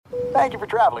Thank you for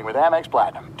traveling with Amex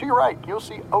Platinum. To your right, you'll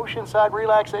see oceanside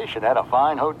relaxation at a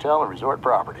fine hotel and resort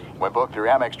property. When booked through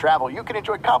Amex Travel, you can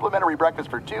enjoy complimentary breakfast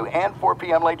for 2 and 4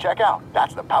 p.m. late checkout.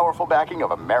 That's the powerful backing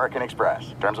of American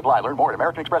Express. Terms apply. Learn more at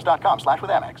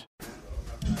americanexpress.com/withAmex.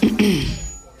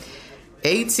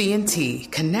 AT&T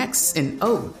connects an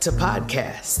ode to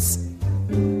podcasts.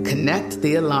 Connect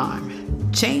the alarm.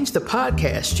 Change the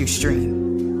podcast you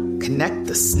stream. Connect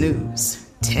the snooze.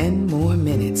 10 more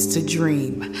minutes to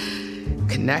dream.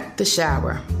 Connect the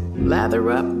shower. Lather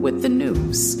up with the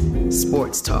news.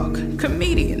 Sports talk,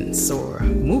 comedians, or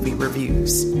movie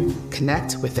reviews.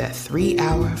 Connect with that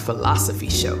 3-hour philosophy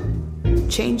show.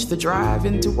 Change the drive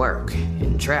into work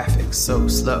in traffic so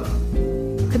slow.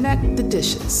 Connect the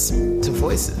dishes to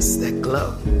voices that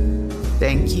glow.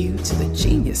 Thank you to the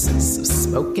geniuses of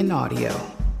spoken audio.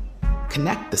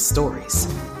 Connect the stories.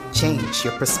 Change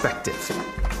your perspective.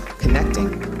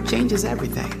 Connecting changes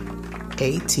everything.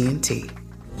 AT&T.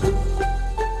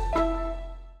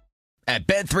 At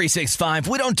Bet365,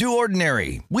 we don't do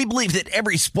ordinary. We believe that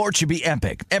every sport should be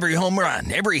epic. Every home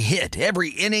run, every hit,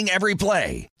 every inning, every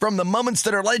play. From the moments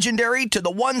that are legendary to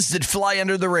the ones that fly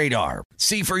under the radar.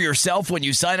 See for yourself when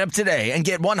you sign up today and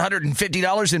get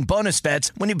 $150 in bonus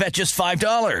bets when you bet just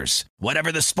 $5.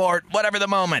 Whatever the sport, whatever the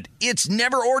moment, it's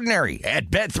never ordinary at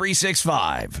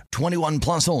Bet365. 21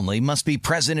 plus only. Must be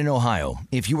present in Ohio.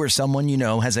 If you or someone you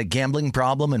know has a gambling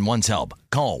problem and wants help,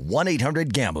 call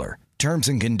 1-800-GAMBLER. Terms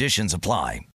and conditions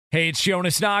apply. Hey, it's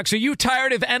Jonas Knox. Are you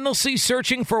tired of endlessly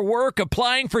searching for work,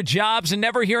 applying for jobs, and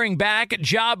never hearing back?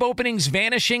 Job openings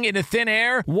vanishing into thin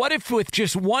air? What if with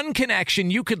just one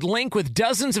connection, you could link with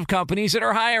dozens of companies that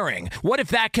are hiring? What if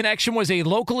that connection was a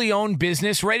locally owned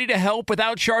business ready to help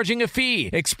without charging a fee?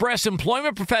 Express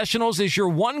Employment Professionals is your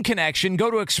one connection.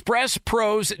 Go to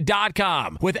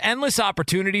expresspros.com. With endless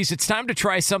opportunities, it's time to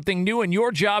try something new in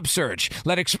your job search.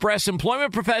 Let Express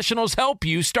Employment Professionals help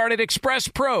you. Start at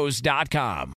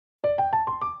expresspros.com.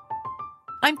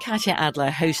 I'm Katya Adler,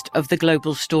 host of The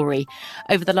Global Story.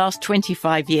 Over the last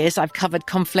 25 years, I've covered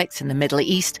conflicts in the Middle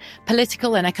East,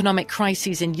 political and economic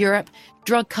crises in Europe,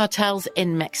 drug cartels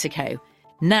in Mexico.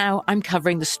 Now I'm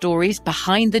covering the stories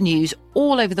behind the news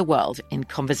all over the world in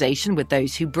conversation with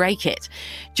those who break it.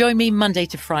 Join me Monday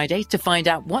to Friday to find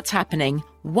out what's happening,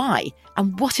 why,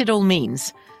 and what it all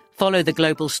means. Follow The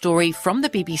Global Story from the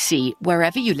BBC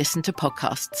wherever you listen to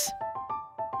podcasts.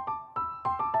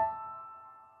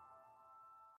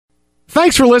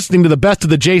 Thanks for listening to the Best of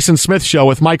the Jason Smith Show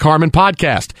with Mike Harmon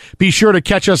podcast. Be sure to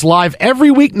catch us live every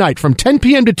weeknight from 10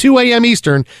 p.m. to 2 a.m.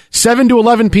 Eastern, 7 to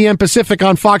 11 p.m. Pacific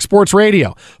on Fox Sports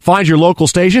Radio. Find your local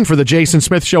station for the Jason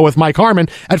Smith Show with Mike Harmon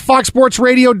at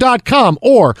foxsportsradio.com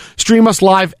or stream us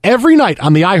live every night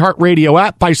on the iHeartRadio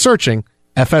app by searching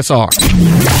FSR.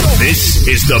 This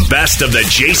is the Best of the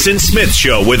Jason Smith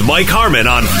Show with Mike Harmon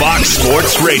on Fox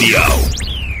Sports Radio.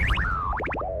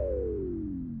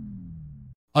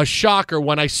 A shocker.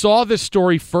 When I saw this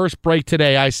story first break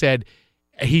today, I said,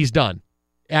 he's done.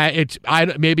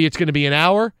 Maybe it's going to be an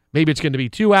hour, maybe it's going to be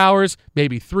 2 hours,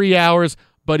 maybe 3 hours,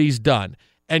 but he's done.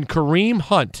 And Kareem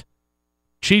Hunt,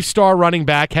 Chief star running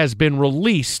back, has been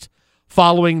released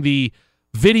following the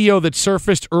video that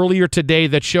surfaced earlier today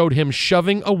that showed him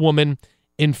shoving a woman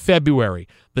in February.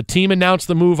 The team announced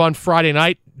the move on Friday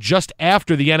night just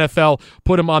after the NFL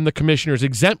put him on the commissioner's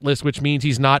exempt list, which means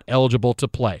he's not eligible to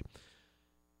play.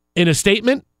 In a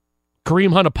statement,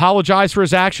 Kareem Hunt apologized for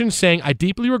his actions, saying, "I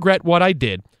deeply regret what I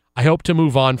did. I hope to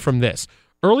move on from this."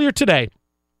 Earlier today,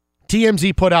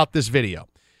 TMZ put out this video.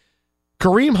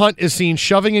 Kareem Hunt is seen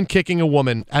shoving and kicking a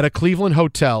woman at a Cleveland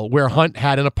hotel where Hunt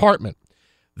had an apartment.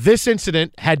 This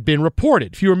incident had been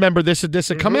reported. If you remember, this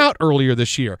had come out earlier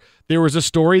this year. There was a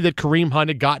story that Kareem Hunt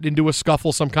had gotten into a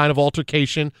scuffle, some kind of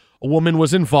altercation. A woman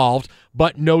was involved,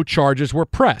 but no charges were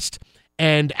pressed.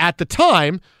 And at the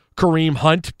time, Kareem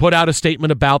Hunt put out a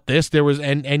statement about this.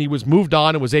 And he was moved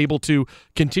on and was able to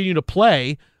continue to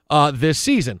play this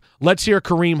season. Let's hear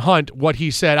Kareem Hunt, what he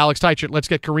said. Alex Teichert, let's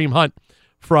get Kareem Hunt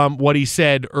from what he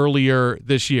said earlier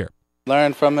this year.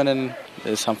 Learn from it, and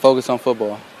I'm focused on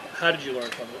football. How did you learn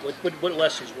from it? What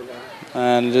lessons were learned?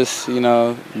 And just, be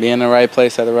in the right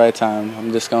place at the right time.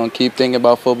 I'm just going to keep thinking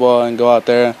about football and go out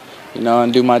there,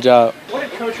 and do my job. What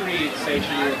did Coach Reed say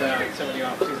to you about some of the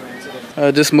off-season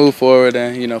incidents? Just move forward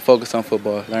and, focus on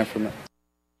football, learn from it.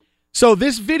 So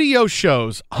this video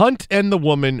shows Hunt and the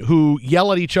woman who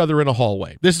yell at each other in a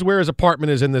hallway. This is where his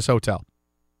apartment is in this hotel.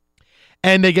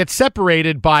 And they get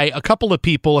separated by a couple of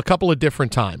people a couple of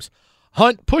different times.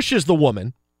 Hunt pushes the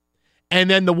woman, and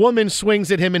then the woman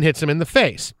swings at him and hits him in the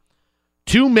face.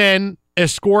 Two men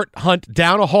escort Hunt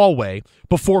down a hallway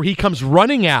before he comes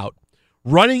running out,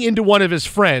 running into one of his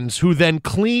friends, who then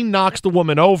clean knocks the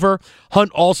woman over.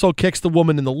 Hunt also kicks the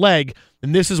woman in the leg,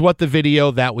 and this is what the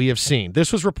video that we have seen.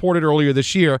 This was reported earlier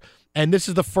this year, and this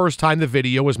is the first time the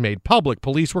video was made public.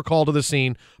 Police were called to the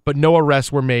scene, but no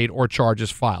arrests were made or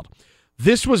charges filed.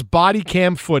 This was body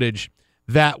cam footage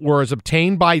that was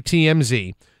obtained by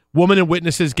TMZ. Women and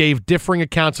witnesses gave differing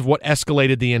accounts of what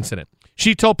escalated the incident.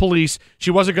 She told police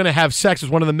she wasn't going to have sex with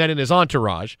one of the men in his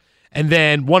entourage. And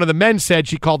then one of the men said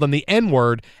she called him the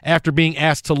N-word after being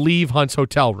asked to leave Hunt's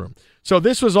hotel room. So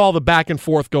this was all the back and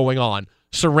forth going on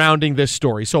surrounding this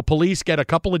story. So police get a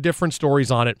couple of different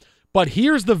stories on it. But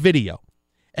here's the video.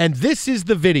 And this is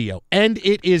the video. And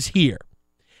it is here.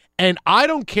 And I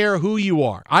don't care who you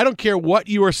are. I don't care what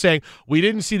you are saying. We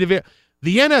didn't see the video.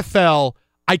 The NFL,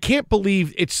 I can't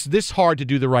believe it's this hard to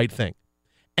do the right thing.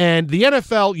 And the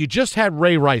NFL, you just had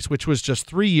Ray Rice, which was just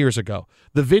 3 years ago.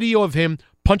 The video of him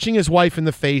punching his wife in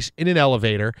the face in an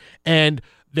elevator, and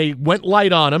they went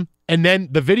light on him, and then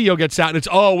the video gets out, and it's,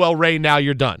 oh, well, Ray, now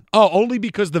you're done. Oh, only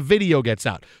because the video gets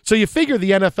out. So you figure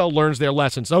the NFL learns their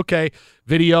lessons. Okay,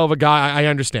 video of a guy, I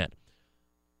understand.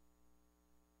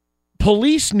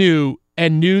 Police knew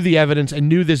the evidence and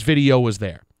knew this video was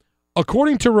there.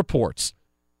 According to reports,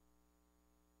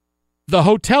 the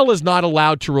hotel is not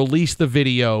allowed to release the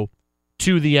video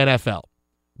to the NFL.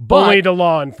 But, only to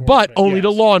law enforcement. But only to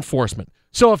law enforcement.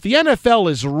 So if the NFL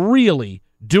is really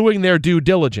doing their due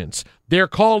diligence, they're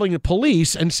calling the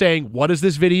police and saying, what does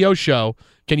this video show?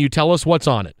 Can you tell us what's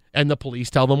on it? And the police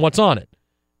tell them what's on it.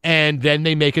 And then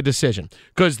they make a decision.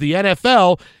 Because the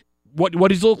NFL, what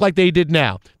does it look like they did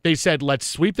now? They said, let's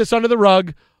sweep this under the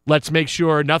rug. Let's make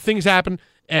sure nothing's happened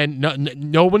and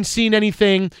no one's seen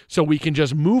anything, so we can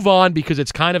just move on because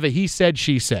it's kind of a he said,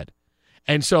 she said.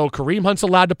 And so Kareem Hunt's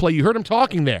allowed to play. You heard him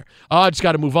talking there. Oh, I just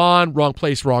got to move on. Wrong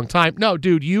place, wrong time. No,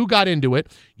 dude, you got into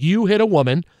it. You hit a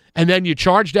woman, and then you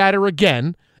charged at her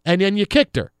again, and then you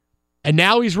kicked her. And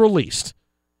now he's released.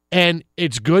 And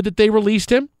it's good that they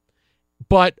released him,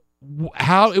 but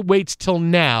how it waits till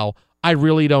now, I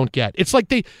really don't get. It's like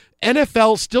the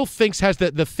NFL still has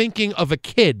the thinking of a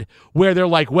kid where they're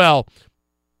like, well,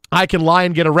 I can lie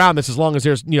and get around this as long as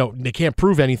they can't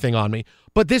prove anything on me.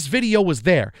 But this video was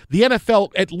there. The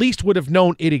NFL at least would have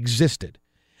known it existed.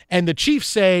 And the Chiefs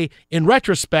say, in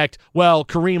retrospect, well,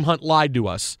 Kareem Hunt lied to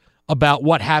us about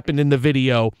what happened in the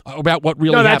video, about what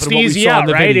really happened. No, that's the easy out,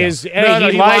 right?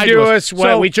 He lied to us.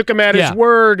 So, we took him at his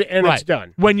word, and it's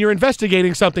done. When you're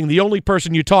investigating something, the only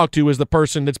person you talk to is the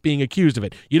person that's being accused of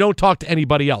it. You don't talk to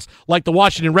anybody else. Like the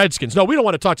Washington Redskins. No, we don't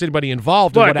want to talk to anybody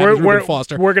involved in what happened to Reuben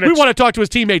Foster. We want to talk to his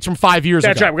teammates from 5 years ago.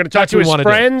 That's right. We're going to talk to his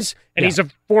friends, and he's a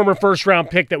former first-round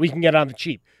pick that we can get on the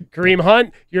cheap. Kareem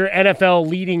Hunt, you're NFL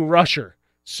leading rusher.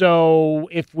 So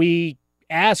if we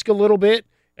ask a little bit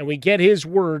and we get his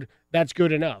word, that's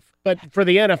good enough. But for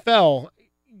the NFL,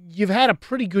 you've had a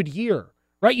pretty good year,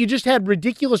 right? You just had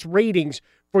ridiculous ratings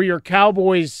for your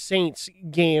Cowboys-Saints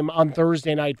game on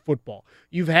Thursday Night Football.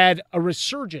 You've had a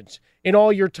resurgence in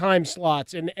all your time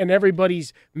slots, and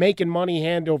everybody's making money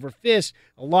hand over fist,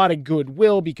 a lot of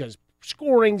goodwill because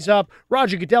scoring's up.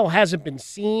 Roger Goodell hasn't been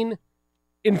seen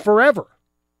in forever,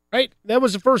 right? That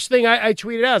was the first thing I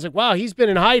tweeted out. I was like, wow, he's been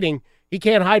in hiding. He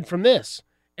can't hide from this.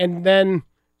 And then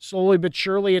slowly but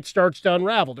surely, it starts to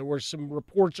unravel. There were some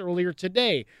reports earlier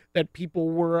today that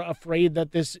people were afraid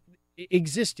that this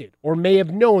existed or may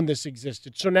have known this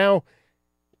existed. So now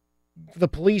the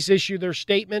police issue their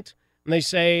statement, and they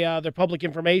say their public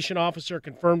information officer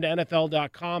confirmed to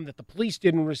NFL.com that the police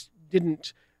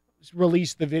didn't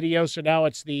release the video. So now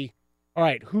it's all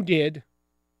right, who did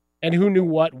and who knew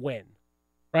what when,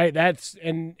 right? That's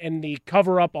and the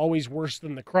cover-up always worse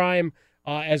than the crime,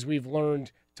 as we've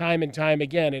learned time and time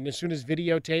again. And as soon as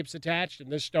videotapes attached,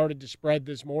 and this started to spread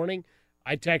this morning,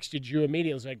 I texted you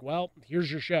immediately. I was like, well,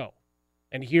 here's your show.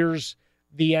 And here's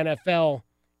the NFL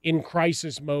in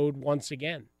crisis mode once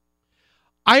again.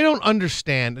 I don't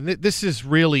understand. And this is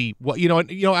really what,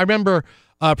 I remember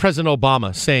President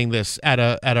Obama saying this at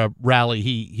a rally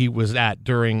he was at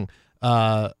during,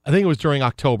 I think it was during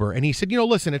October. And he said,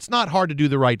 listen, it's not hard to do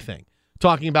the right thing.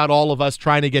 Talking about all of us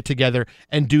trying to get together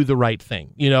and do the right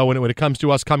thing, when it comes to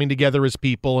us coming together as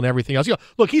people and everything else.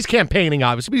 Look, he's campaigning,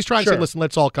 obviously, but he's trying to say, listen,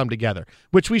 let's all come together,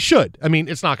 which we should. I mean,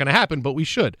 it's not going to happen, but we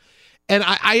should. And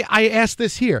I ask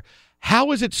this here.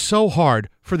 How is it so hard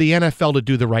for the NFL to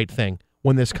do the right thing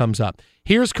when this comes up?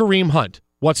 Here's Kareem Hunt.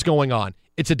 What's going on?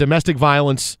 It's a domestic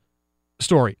violence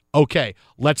story. Okay,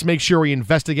 let's make sure we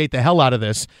investigate the hell out of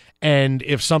this. And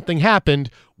if something happened,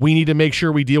 we need to make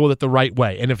sure we deal with it the right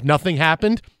way. And if nothing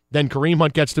happened, then Kareem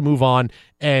Hunt gets to move on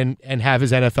and have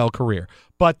his NFL career.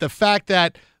 But the fact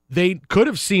that they could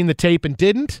have seen the tape and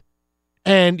didn't,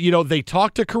 And, they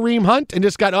talked to Kareem Hunt and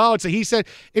just got, he said,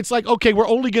 it's like, okay, we're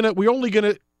only going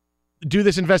to do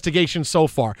this investigation so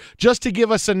far just to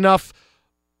give us enough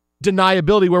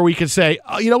deniability where we can say,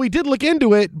 we did look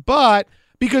into it, but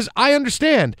because I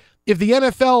understand if the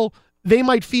NFL, they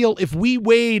might feel if we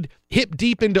wade hip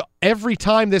deep into every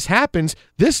time this happens,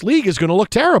 this league is going to look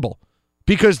terrible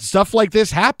because stuff like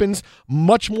this happens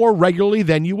much more regularly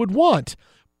than you would want.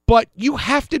 But you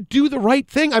have to do the right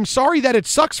thing. I'm sorry that it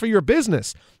sucks for your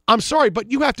business. I'm sorry, but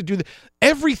you have to do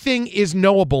everything is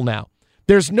knowable now.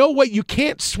 There's no way you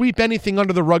can't sweep anything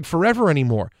under the rug forever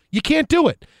anymore. You can't do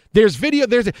it. There's video.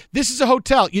 This is a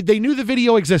hotel. They knew the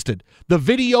video existed. The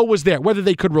video was there. Whether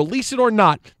they could release it or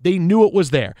not, they knew it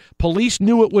was there. Police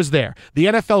knew it was there. The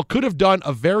NFL could have done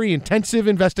a very intensive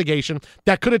investigation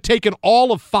that could have taken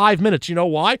all of 5 minutes. You know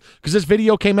why? Because this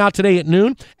video came out today at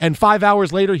noon, and 5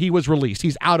 hours later, he was released.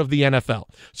 He's out of the NFL.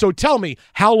 So tell me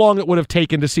how long it would have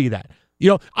taken to see that.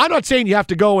 I'm not saying you have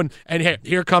to go and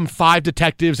here come 5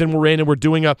 detectives and we're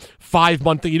doing a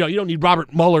 5-month thing. You don't need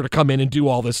Robert Mueller to come in and do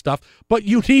all this stuff, but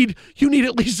you need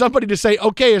at least somebody to say,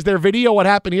 okay, is there video? What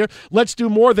happened here? Let's do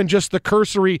more than just the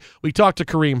cursory. We talked to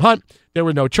Kareem Hunt. There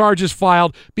were no charges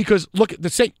filed because look,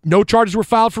 no charges were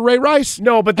filed for Ray Rice.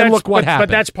 No, but look what happened.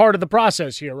 But that's part of the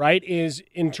process here, right? Is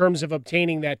in terms of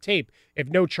obtaining that tape. If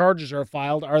no charges are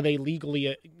filed, are they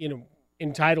legally,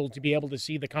 entitled to be able to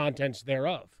see the contents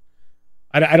thereof?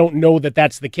 I don't know that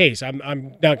that's the case. I'm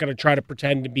not going to try to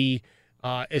pretend to be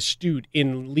astute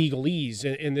in legalese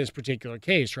in this particular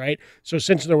case, right? So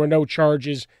since there were no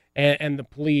charges and the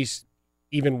police,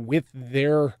 even with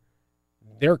their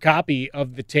copy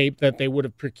of the tape that they would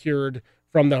have procured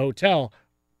from the hotel,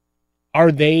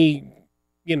 are they,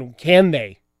 can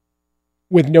they,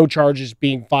 with no charges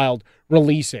being filed,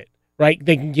 release it? Right,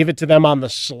 they can give it to them on the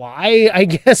sly, I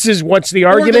guess, is what's the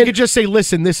argument. Or they could just say,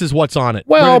 "Listen, this is what's on it.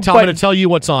 I'm going to tell you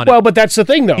what's on it." Well, but that's the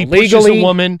thing, though. He pushes a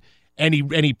woman, and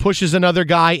he pushes another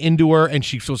guy into her, and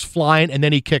she was flying, and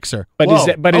then he kicks her.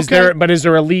 But is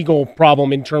there a legal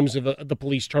problem in terms of the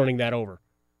police turning that over?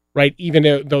 Right, even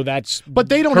though that's but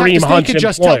they don't Kareem have to. Hunt's they could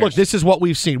just employers. tell. Look, this is what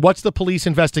we've seen. What's the police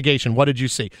investigation? What did you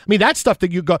see? I mean, that's stuff that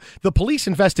you go. The police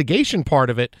investigation part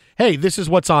of it. Hey, this is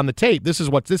what's on the tape. This is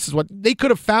what they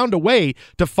could have found a way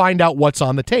to find out what's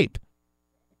on the tape.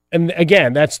 And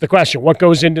again, that's the question: what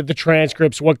goes into the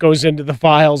transcripts? What goes into the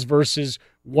files versus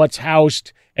what's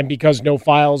housed? And because no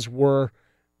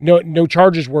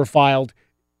charges were filed,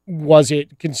 was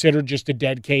it considered just a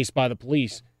dead case by the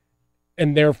police?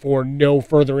 And therefore, no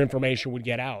further information would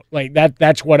get out. Like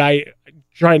that's what I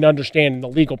trying to understand in the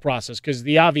legal process. Because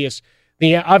the obvious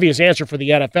answer for the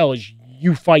NFL is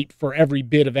you fight for every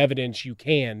bit of evidence you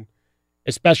can,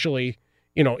 especially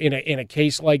in a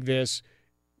case like this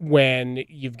when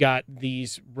you've got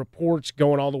these reports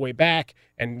going all the way back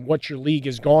and what your league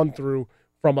has gone through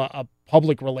from a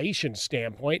public relations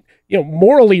standpoint.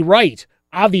 Morally right.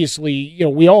 Obviously,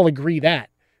 we all agree that.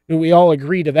 We all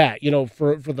agree to that,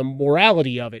 for the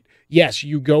morality of it. Yes,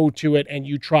 you go to it and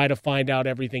you try to find out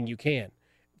everything you can.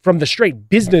 From the straight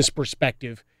business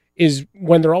perspective is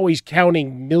when they're always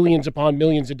counting millions upon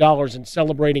millions of dollars and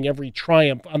celebrating every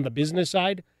triumph on the business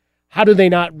side. How do they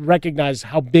not recognize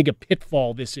how big a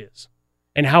pitfall this is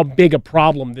and how big a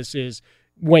problem this is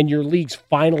when your league's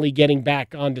finally getting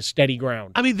back onto steady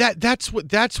ground? I mean, that's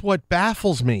what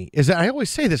baffles me. Is that I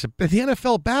always say this, the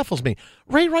NFL baffles me.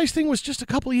 Ray Rice thing was just a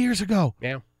couple of years ago.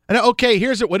 Yeah. And okay,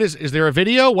 here's it. What is there a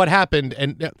video? What happened?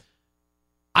 And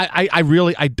I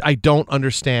really don't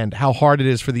understand how hard it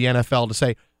is for the NFL to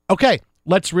say, okay,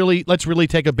 let's really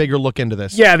take a bigger look into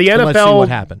this. Yeah, the NFL let's see what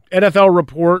happened. NFL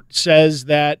report says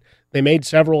that they made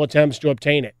several attempts to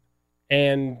obtain it,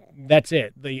 and that's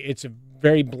it. It's a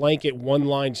very blanket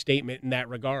one-line statement in that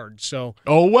regard. So,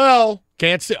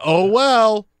 can't say. Oh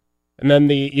well, and then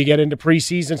you get into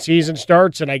preseason, season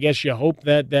starts, and I guess you hope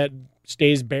that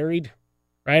stays buried,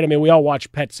 right? I mean, we all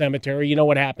watch Pet Sematary. You know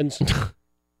what happens.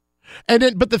 And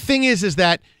then, but the thing is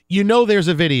that there's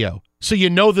a video, so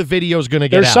the video is going to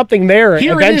get out. There's something there.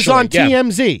 Here it is on yeah.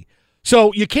 TMZ.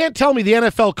 So you can't tell me the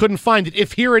NFL couldn't find it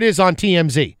if here it is on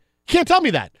TMZ. You can't tell me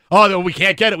that. Oh, no, we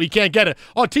can't get it. We can't get it.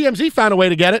 Oh, TMZ found a way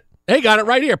to get it. They got it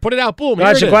right here. Put it out. Boom.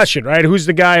 That's the question, right? Who's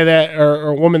the guy that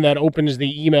or woman that opens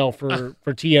the email for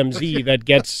TMZ that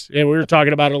gets? And we were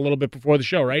talking about it a little bit before the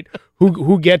show, right?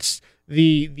 Who gets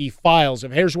the files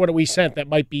of here's what we sent that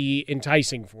might be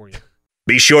enticing for you.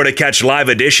 Be sure to catch live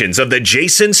editions of The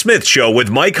Jason Smith Show with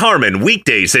Mike Harmon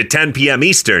weekdays at 10 p.m.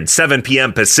 Eastern, 7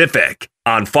 p.m. Pacific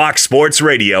on Fox Sports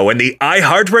Radio and the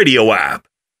iHeartRadio app.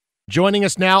 Joining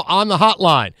us now on the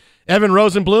hotline, Evan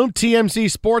Rosenblum, TMZ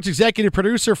Sports executive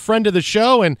producer, friend of the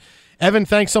show, and Evan,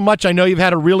 thanks so much. I know you've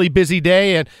had a really busy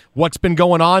day and what's been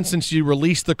going on since you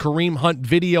released the Kareem Hunt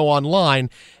video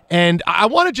online. And I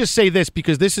want to just say this,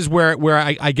 because this is where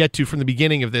I get to from the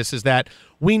beginning of this, is that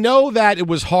we know that it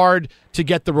was hard to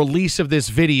get the release of this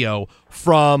video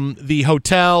from the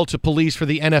hotel to police for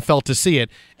the NFL to see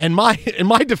it. And my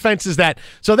defense is that,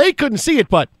 so they couldn't see it,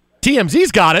 but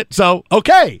TMZ's got it, so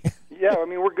okay. Yeah, I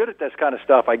mean, we're good at this kind of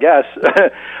stuff, I guess.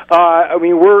 I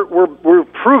mean, we're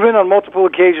proven on multiple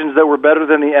occasions that we're better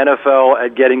than the NFL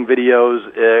at getting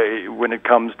videos when it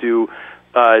comes to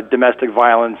domestic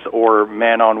violence or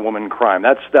man-on-woman crime.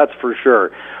 That's for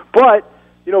sure. But,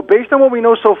 you know, based on what we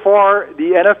know so far,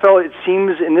 the NFL, it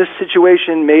seems, in this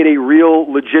situation, made a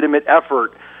real legitimate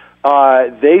effort.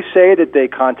 They say that they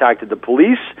contacted the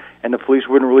police, and the police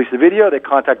wouldn't release the video. They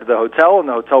contacted the hotel, and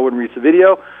the hotel wouldn't release the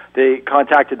video. They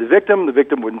contacted the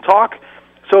victim wouldn't talk.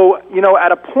 So, you know,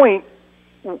 at a point,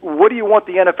 what do you want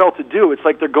the NFL to do? It's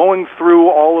like they're going through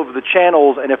all of the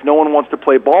channels, and if no one wants to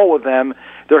play ball with them,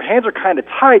 their hands are kind of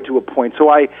tied to a point. So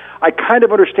I kind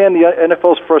of understand the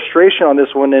NFL's frustration on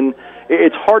this one, and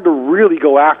it's hard to really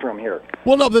go after them here.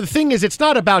 Well, no, but the thing is, it's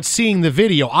not about seeing the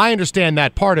video. I understand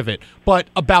that part of it, but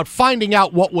about finding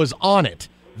out what was on it.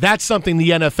 That's something the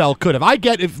NFL could have. I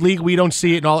get if league we don't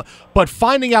see it and all, but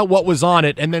finding out what was on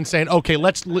it and then saying, okay,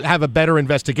 let's have a better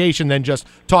investigation than just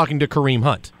talking to Kareem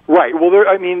Hunt. Right. Well,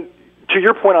 I mean, to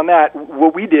your point on that,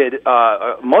 what we did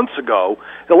months ago,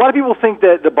 a lot of people think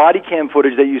that the body cam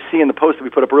footage that you see in the post that we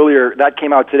put up earlier, that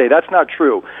came out today. That's not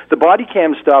true. The body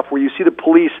cam stuff where you see the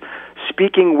police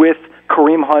speaking with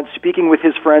Kareem Hunt, speaking with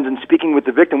his friends, and speaking with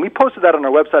the victim. We posted that on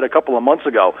our website a couple of months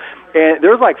ago. And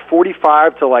there's like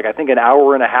 45 to I think an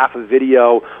hour and a half of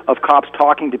video of cops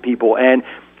talking to people. And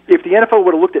if the NFL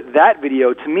would have looked at that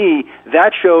video, to me,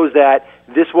 that shows that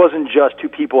this wasn't just two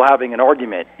people having an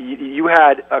argument. You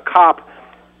had a cop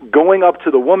going up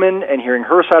to the woman and hearing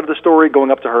her side of the story,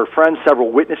 going up to her friends,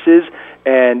 several witnesses,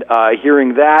 and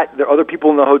hearing that. There are other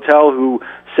people in the hotel who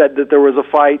said that there was a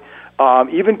fight.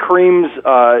 Even Kareem's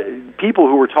people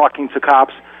who were talking to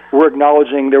cops were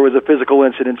acknowledging there was a physical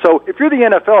incident. So if you're the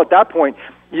NFL at that point,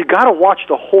 you got to watch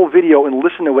the whole video and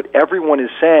listen to what everyone is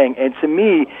saying. And to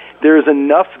me, there's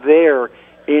enough there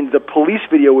in the police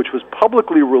video, which was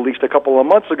publicly released a couple of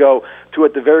months ago, to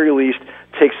at the very least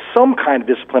take some kind of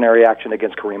disciplinary action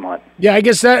against Kareem Hunt. Yeah, I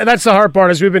guess that's the hard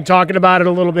part, as we've been talking about it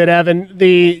a little bit, Evan.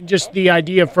 The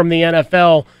idea from the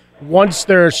NFL, once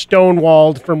they're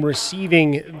stonewalled from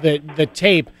receiving the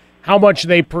tape, how much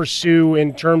they pursue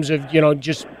in terms of,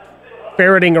 just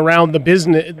ferreting around the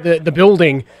business, the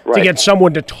building, right, to get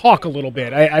someone to talk a little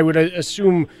bit. I would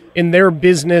assume in their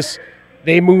business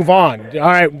they move on. All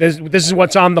right, this is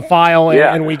what's on the file,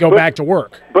 and we go back to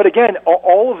work. But again,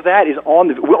 all of that is on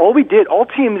the. All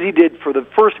TMZ did for the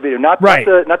first video, not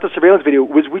the surveillance video,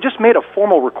 was we just made a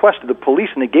formal request to the police,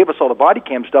 and they gave us all the body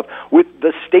cam stuff with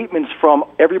the statements from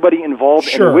everybody involved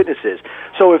and the witnesses.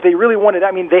 So if they really wanted,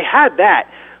 they had that.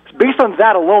 Based on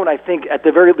that alone, I think at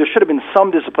the there should have been some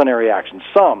disciplinary action,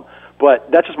 but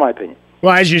that's just my opinion.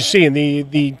 Well, as you've seen,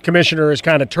 the commissioner is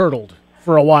kind of turtled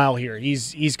for a while here.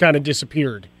 He's kind of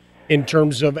disappeared in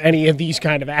terms of any of these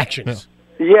kind of actions.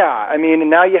 Yeah, and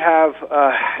now you have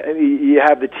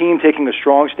the team taking a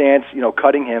strong stance,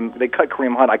 cutting him. They cut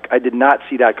Kareem Hunt. I did not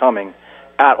see that coming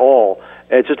at all.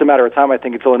 It's just a matter of time, I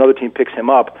think, until another team picks him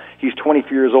up. He's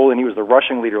 23 years old, and he was the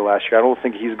rushing leader last year. I don't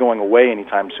think he's going away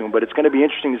anytime soon, but it's going to be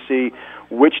interesting to see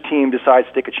which team decides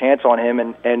to take a chance on him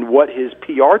and what his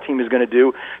PR team is going to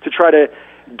do to try to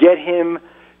get him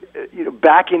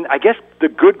back in, I guess, the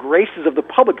good graces of the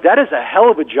public. That is a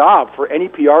hell of a job for any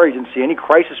PR agency, any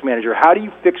crisis manager. How do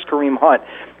you fix Kareem Hunt?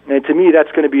 And to me,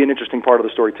 that's going to be an interesting part of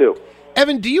the story, too.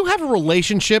 Evan, do you have a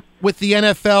relationship with the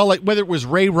NFL, like whether it was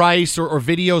Ray Rice or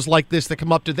videos like this that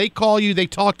come up? Did they call you? They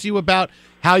talk to you about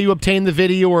how you obtained the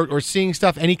video or seeing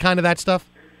stuff, any kind of that stuff?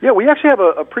 Yeah, we actually have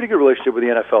a pretty good relationship with the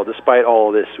NFL, despite all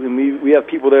of this. We have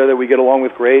people there that we get along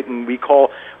with great, and we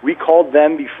called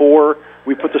them before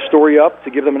we put the story up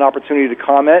to give them an opportunity to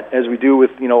comment, as we do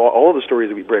with all of the stories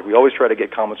that we break. We always try to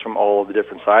get comments from all of the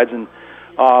different sides, and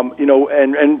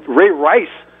and Ray Rice.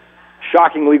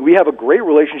 Shockingly, we have a great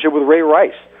relationship with Ray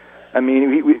Rice.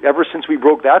 We ever since we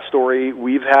broke that story,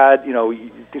 we've had,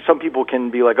 some people can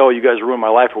be like, oh, you guys ruined my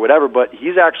life or whatever, but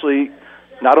he's actually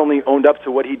not only owned up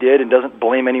to what he did and doesn't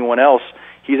blame anyone else,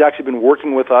 he's actually been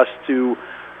working with us to,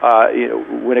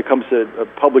 when it comes to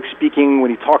public speaking,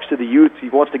 when he talks to the youth, he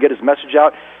wants to get his message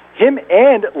out. Him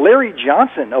and Larry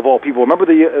Johnson, of all people. Remember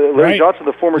Larry Johnson,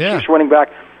 the former Chiefs running back,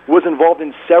 was involved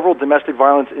in several domestic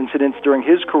violence incidents during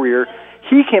his career.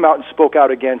 He came out and spoke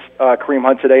out against Kareem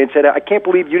Hunt today and said, I can't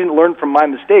believe you didn't learn from my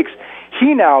mistakes.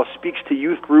 He now speaks to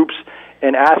youth groups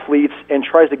and athletes and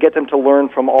tries to get them to learn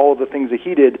from all of the things that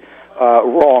he did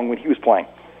wrong when he was playing.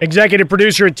 Executive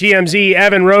producer at TMZ,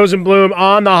 Evan Rosenblum,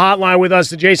 on the hotline with us,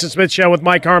 the Jason Smith Show with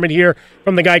Mike Harmon here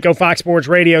from the Geico Fox Sports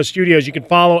Radio studios. You can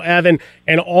follow Evan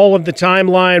and all of the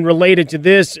timeline related to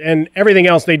this and everything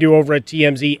else they do over at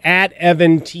TMZ, at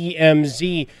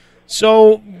EvanTMZ.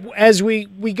 So as we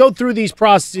go through these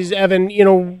processes, Evan,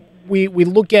 we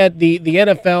look at the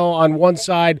NFL on one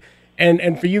side,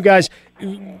 and for you guys,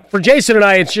 for Jason and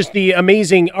I, it's just the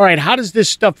amazing, all right, how does this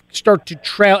stuff start to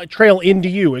trail into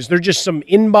you? Is there just some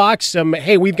inbox,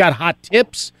 hey, we've got hot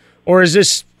tips? Or is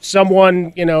this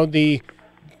someone, the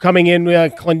coming in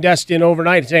clandestine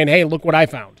overnight saying, hey, look what I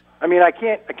found? I mean, I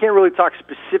can't really talk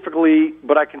specifically,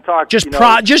 but I can talk just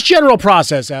general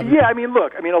process, Evan. Yeah,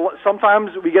 look,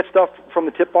 sometimes we get stuff from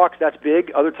the tip box, that's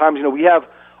big. Other times, we have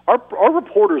our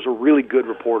reporters are really good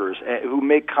reporters who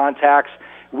make contacts.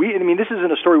 This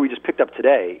isn't a story we just picked up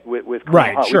today with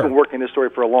right, Hunt. Sure. We've been working this story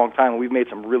for a long time, and we've made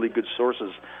some really good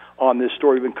sources on this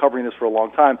story. We've been covering this for a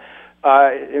long time.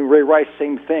 And Ray Rice,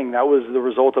 same thing. That was the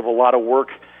result of a lot of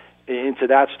work into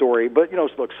that story. But,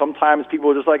 look, sometimes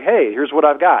people are just like, hey, here's what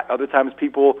I've got. Other times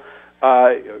people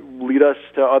lead us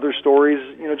to other stories,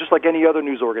 just like any other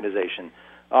news organization.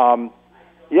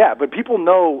 But people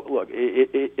know, look,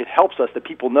 it helps us that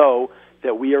people know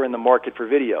that we are in the market for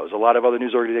videos. A lot of other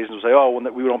news organizations will say, well,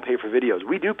 we don't pay for videos.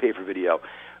 We do pay for video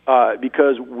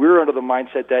because we're under the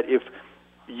mindset that if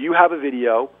you have a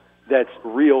video that's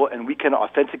real and we can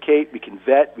authenticate, we can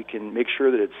vet, we can make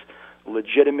sure that it's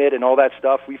legitimate and all that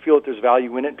stuff, we feel that there's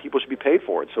value in it and people should be paid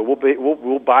for it. So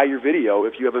we'll buy your video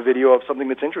if you have a video of something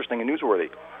that's interesting and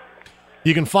newsworthy.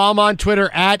 You can follow him on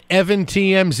Twitter at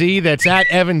EvanTMZ. That's at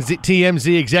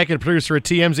EvanTMZ, executive producer at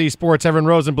TMZ Sports, Evan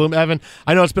Rosenblum. Evan,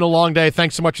 I know it's been a long day.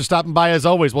 Thanks so much for stopping by as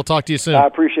always. We'll talk to you soon. I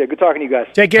appreciate it. Good talking to you guys.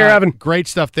 Take care, Evan. Great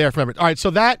stuff there from Evan. All right,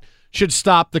 so that should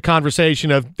stop the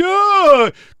conversation of,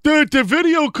 the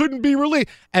video couldn't be released.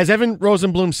 As Evan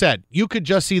Rosenblum said, you could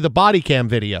just see the body cam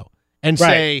video and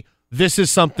say, this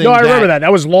is something. No, I remember that.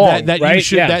 That was long, that right? You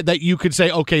should, that you could say,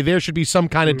 okay, there should be some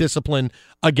kind of discipline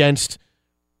against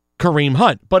Kareem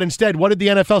Hunt. But instead, what did the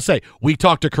NFL say? We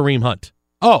talked to Kareem Hunt.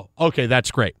 Oh, okay, that's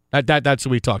great. That's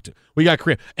who we talked to. We got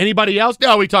Kareem. Anybody else?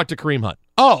 No, we talked to Kareem Hunt.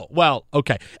 Oh, well,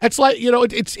 okay. It's like,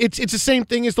 it's the same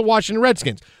thing as the Washington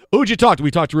Redskins. Who'd you talk to?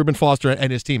 We talked to Reuben Foster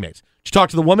and his teammates. Did you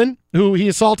talk to the woman who he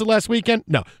assaulted last weekend?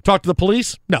 No. Talk to the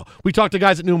police? No. We talked to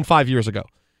guys that knew him 5 years ago.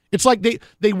 It's like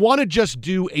they want to just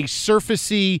do a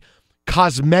surfacey,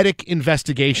 cosmetic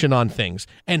investigation on things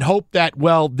and hope that,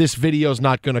 this video's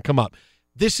not going to come up.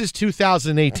 This is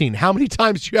 2018. How many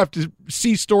times do you have to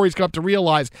see stories come up to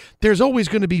realize there's always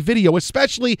going to be video,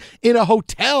 especially in a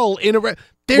hotel,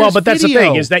 but that's the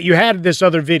thing, is that you had this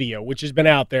other video, which has been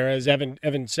out there, as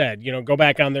Evan said. Go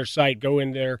back on their site, go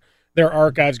in their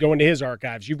archives, go into his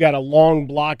archives. You've got a long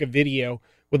block of video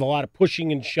with a lot of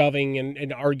pushing and shoving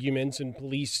and arguments and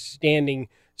police standing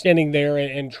there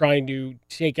and trying to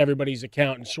take everybody's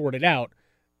account and sort it out,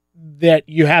 that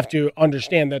you have to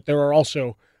understand that there are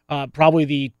also probably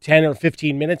the 10 or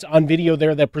 15 minutes on video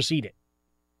there that precede it,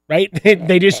 right?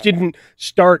 They just didn't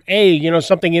start,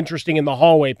 something interesting in the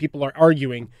hallway, people are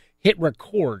arguing, hit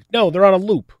record. No, they're on a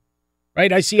loop,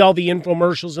 right? I see all the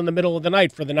infomercials in the middle of the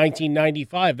night for the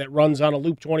 1995 that runs on a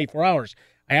loop 24 hours.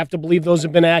 I have to believe those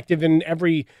have been active in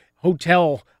every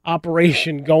hotel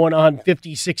operation going on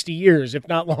 50, 60 years, if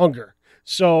not longer.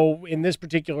 So in this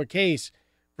particular case,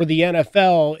 for the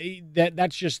NFL,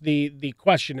 that's just the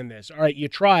question in this. All right, you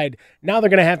tried. Now they're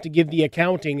going to have to give the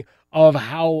accounting of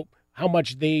how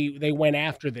much they went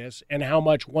after this and how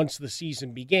much once the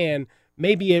season began,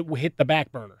 maybe it hit the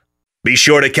back burner. Be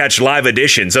sure to catch live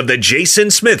editions of The Jason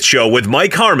Smith Show with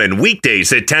Mike Harmon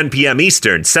weekdays at 10 p.m.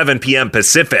 Eastern, 7 p.m.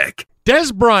 Pacific.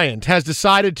 Des Bryant has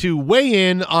decided to weigh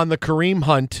in on the Kareem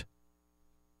Hunt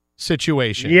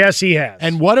situation. Yes, he has.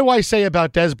 And what do I say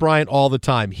about Des Bryant all the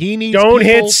time? He needs Don't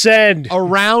people hit send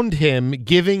around him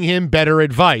giving him better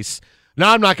advice.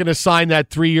 Now, I'm not going to sign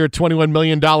that 3-year, $21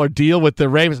 million deal with the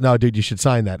Ravens. No, dude, you should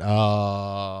sign that.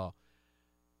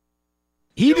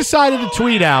 He decided to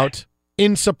tweet out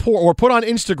in support, or put on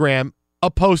Instagram,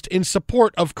 a post in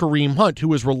support of Kareem Hunt, who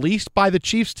was released by the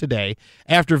Chiefs today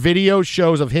after video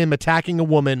shows of him attacking a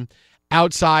woman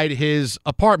outside his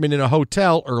apartment in a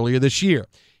hotel earlier this year.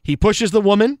 He pushes the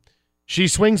woman. She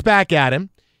swings back at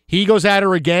him. He goes at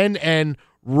her again and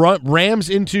rams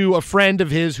into a friend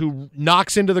of his who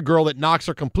knocks into the girl that knocks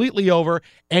her completely over,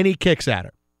 and he kicks at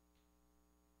her.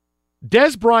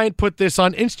 Des Bryant put this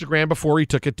on Instagram before he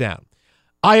took it down.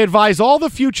 I advise all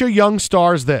the future young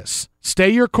stars this.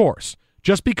 Stay your course.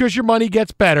 Just because your money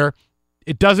gets better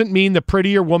It doesn't mean the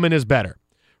prettier woman is better.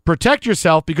 Protect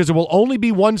yourself because it will only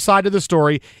be one side of the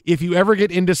story if you ever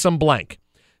get into some blank.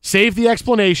 Save the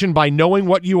explanation by knowing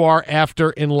what you are after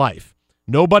in life.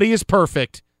 Nobody is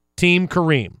perfect. Team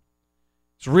Kareem.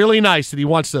 It's really nice that he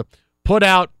wants to put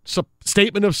out a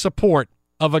statement of support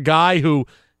of a guy who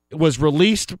was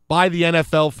released by the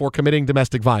NFL for committing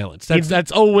domestic violence.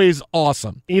 That's always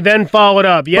awesome. He then followed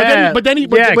up. Yeah. But then he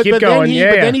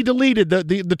deleted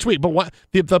the tweet,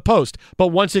 the post. But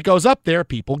once it goes up there,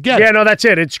 people get it. Yeah, no, that's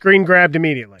it. It's screen grabbed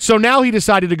immediately. So now he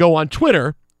decided to go on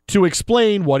Twitter to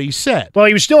explain what he said. Well,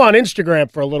 he was still on Instagram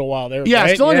for a little while there. Yeah,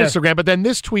 right? Still on Instagram, but then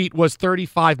this tweet was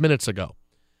 35 minutes ago.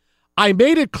 I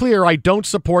made it clear I don't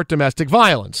support domestic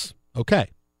violence. Okay.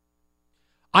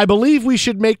 I believe we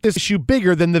should make this issue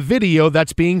bigger than the video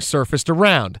that's being surfaced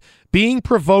around. Being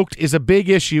provoked is a big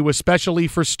issue, especially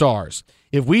for stars.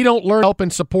 If we don't learn help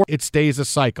and support, it stays a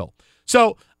cycle.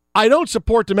 So I don't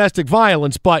support domestic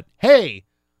violence, but hey,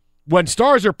 when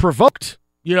stars are provoked,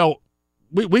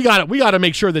 we got to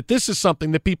make sure that this is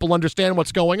something that people understand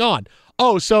what's going on.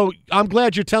 Oh, so I'm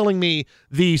glad you're telling me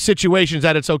the situations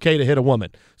that it's okay to hit a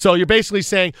woman. So you're basically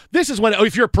saying this is when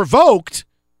if you're provoked,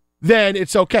 then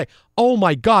it's okay. Oh,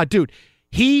 my God, dude.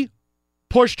 He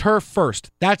pushed her first.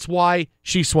 That's why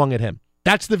she swung at him.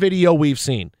 That's the video we've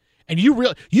seen. And you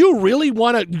really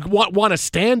want to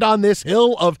stand on this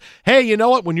hill of, hey, you know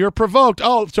what? When you're provoked,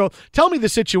 so tell me the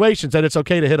situations that it's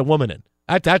okay to hit a woman in.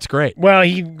 That's great. Well,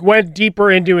 he went deeper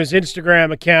into his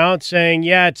Instagram account saying,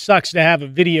 yeah, it sucks to have a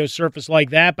video surface like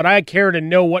that, but I care to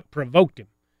know what provoked him.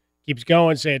 Keeps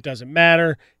going, say it doesn't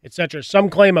matter, etc. Some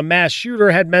claim a mass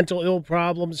shooter had mental ill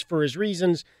problems for his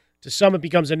reasons. To some, it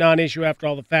becomes a non-issue after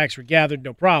all the facts were gathered.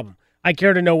 No problem. I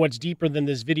care to know what's deeper than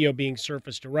this video being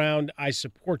surfaced around. I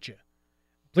support you.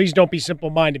 Please don't be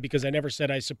simple-minded because I never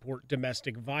said I support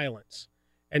domestic violence.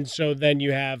 And so then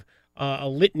you have a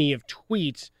litany of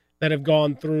tweets that have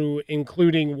gone through,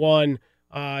 including one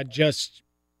just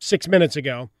 6 minutes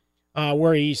ago,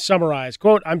 where he summarized,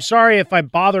 quote, I'm sorry if I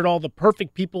bothered all the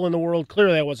perfect people in the world.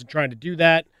 Clearly, I wasn't trying to do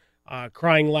that.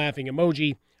 Crying, laughing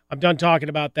emoji. I'm done talking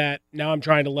about that. Now I'm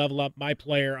trying to level up my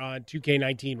player on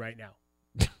 2K19 right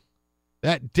now.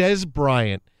 That Des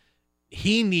Bryant,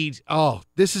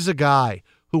 this is a guy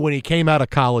who, when he came out of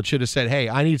college, should have said, hey,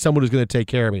 I need someone who's going to take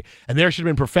care of me. And there should have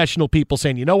been professional people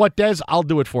saying, you know what, Des, I'll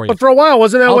do it for you. But for a while,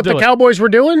 wasn't that what the Cowboys were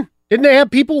doing? Didn't they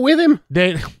have people with him?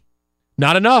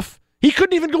 Not enough. He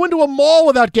couldn't even go into a mall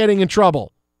without getting in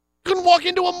trouble. Couldn't walk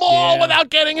into a mall without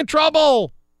getting in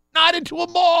trouble. Not into a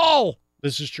mall.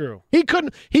 This is true. He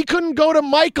couldn't go to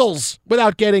Michael's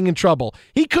without getting in trouble.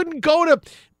 He couldn't go to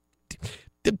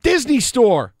the Disney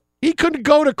store. He couldn't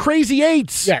go to Crazy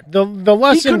 8's. Yeah, the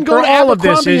lesson for all of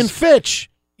this is Fitch.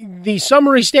 The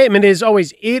summary statement is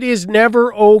always, it is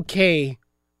never okay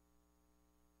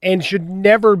and should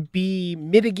never be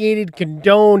mitigated,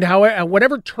 condoned, however,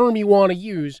 whatever term you want to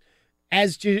use,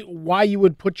 as to why you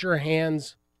would put your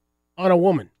hands on a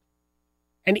woman.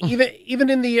 And even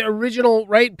in the original,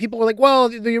 right, people were like, well,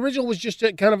 the original was just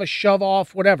a kind of a shove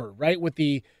off, whatever, right, with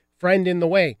the friend in the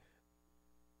way.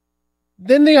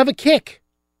 Then they have a kick.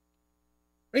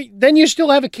 Right? Then you still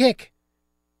have a kick.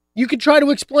 You could try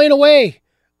to explain away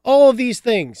all of these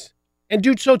things and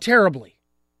do so terribly,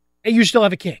 and you still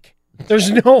have a kick.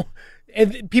 There's no,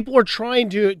 and people are trying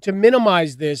to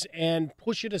minimize this and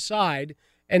push it aside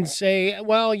and say,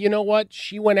 well, you know what?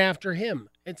 She went after him.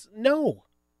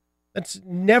 That's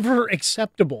never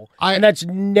acceptable. And that's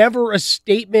never a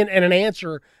statement and an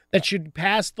answer that should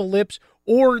pass the lips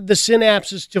or the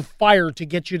synapses to fire to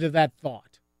get you to that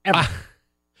thought. Ever.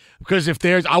 Because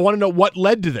I want to know what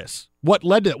led to this. What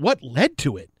led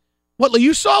to it?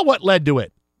 You saw what led to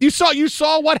it. You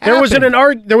saw what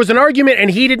happened. There was an argument, and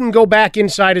he didn't go back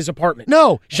inside his apartment.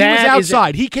 No, she was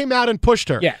outside. He came out and pushed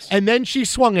her. Yes. And then she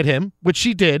swung at him, which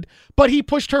she did, but he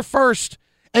pushed her first.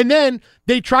 And then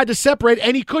they tried to separate,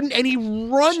 and he couldn't, and he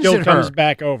runs at her. Still comes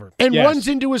back over. And runs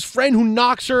into his friend who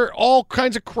knocks her all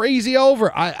kinds of crazy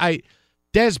over.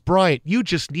 Des Bryant, you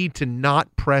just need to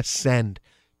not press send.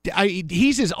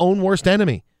 He's his own worst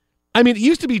enemy. I mean, it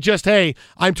used to be just, hey,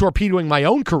 I'm torpedoing my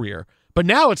own career. But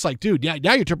now it's like, dude, now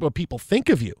you're talking about what people think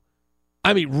of you.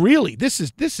 I mean, really, this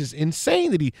is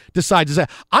insane that he decides to say,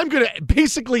 I'm going to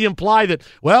basically imply that,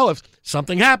 well, if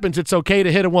something happens, it's okay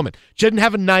to hit a woman. She didn't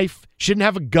have a knife. She didn't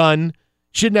have a gun.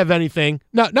 She didn't have anything.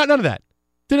 No, none of that.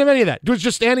 Didn't have any of that. It was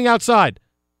just standing outside.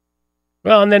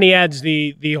 Well, and then he adds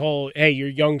the whole, hey, you're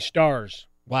young stars.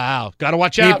 Wow. Got to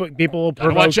watch out. People will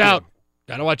provoke you.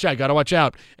 Got to watch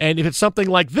out. And if it's something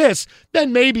like this,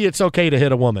 then maybe it's okay to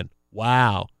hit a woman.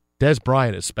 Wow. Des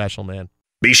Bryant is special, man.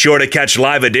 Be sure to catch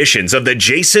live editions of The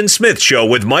Jason Smith Show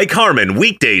with Mike Harmon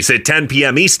weekdays at 10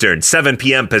 p.m. Eastern, 7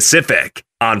 p.m. Pacific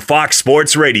on Fox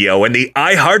Sports Radio and the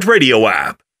iHeartRadio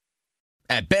app.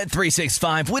 At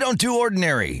Bet365, we don't do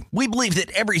ordinary. We believe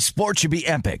that every sport should be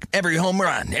epic. Every home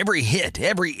run, every hit,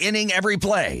 every inning, every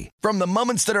play. From the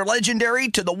moments that are legendary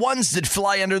to the ones that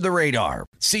fly under the radar.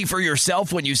 See for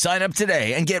yourself when you sign up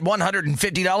today and get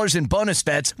 $150 in bonus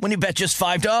bets when you bet just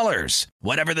 $5.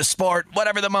 Whatever the sport,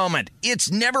 whatever the moment, it's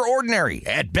never ordinary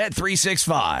at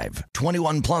Bet365.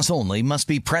 21 plus only. Must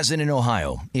be present in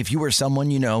Ohio. If you or someone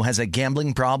you know has a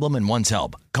gambling problem and wants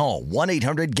help, call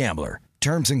 1-800-GAMBLER.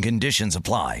 Terms and conditions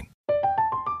apply.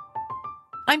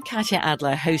 I'm Katya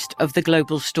Adler, host of The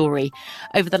Global Story.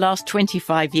 Over the last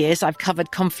 25 years, I've covered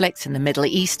conflicts in the Middle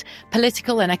East,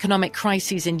 political and economic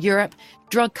crises in Europe,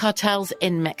 drug cartels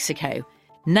in Mexico.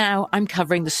 Now I'm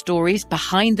covering the stories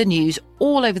behind the news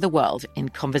all over the world in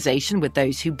conversation with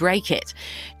those who break it.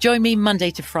 Join me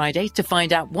Monday to Friday to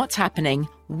find out what's happening,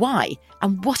 why,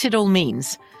 and what it all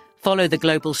means. Follow The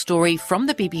Global Story from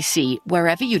the BBC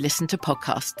wherever you listen to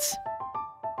podcasts.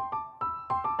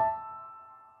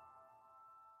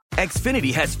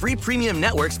 Xfinity has free premium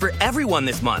networks for everyone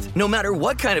this month, no matter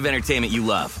what kind of entertainment you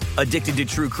love. Addicted to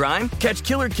true crime? Catch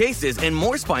killer cases and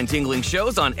more spine-tingling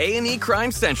shows on A&E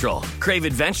Crime Central. Crave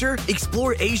adventure?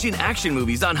 Explore Asian action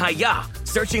movies on Hi-Ya.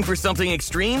 Searching for something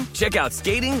extreme? Check out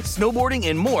skating, snowboarding,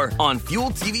 and more on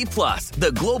Fuel TV Plus,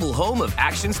 the global home of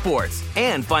action sports.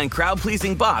 And find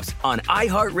crowd-pleasing bops on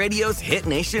iHeartRadio's Hit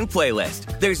Nation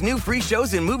playlist. There's new free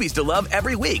shows and movies to love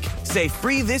every week. Say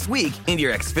free this week in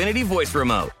your Xfinity voice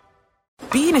remote.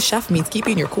 Being a chef means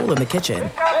keeping your cool in the kitchen.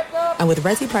 And with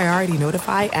Resi Priority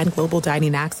Notify and Global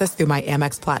Dining Access through my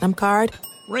Amex Platinum card,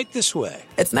 right this way.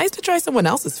 It's nice to try someone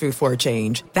else's food for a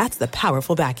change. That's the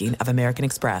powerful backing of American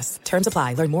Express. Terms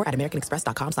apply. Learn more at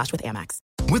americanexpress.com/withAmex.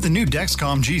 With the new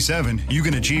Dexcom G7, you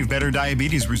can achieve better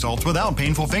diabetes results without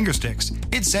painful finger sticks.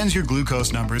 It sends your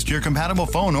glucose numbers to your compatible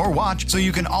phone or watch so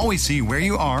you can always see where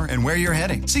you are and where you're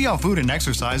heading. See how food and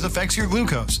exercise affects your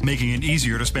glucose, making it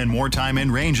easier to spend more time in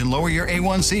range and lower your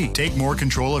A1C. Take more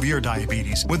control of your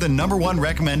diabetes with the #1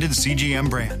 recommended CGM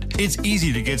brand. It's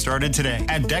easy to get started today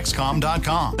at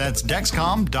Dexcom.com. That's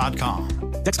Dexcom.com.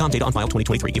 Dexcom data on file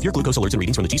 2023. If your glucose alerts and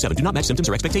readings from the G7 do not match symptoms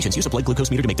or expectations, use a blood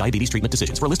glucose meter to make diabetes treatment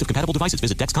decisions. For a list of compatible devices,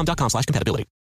 visit Dexcom.com/compatibility.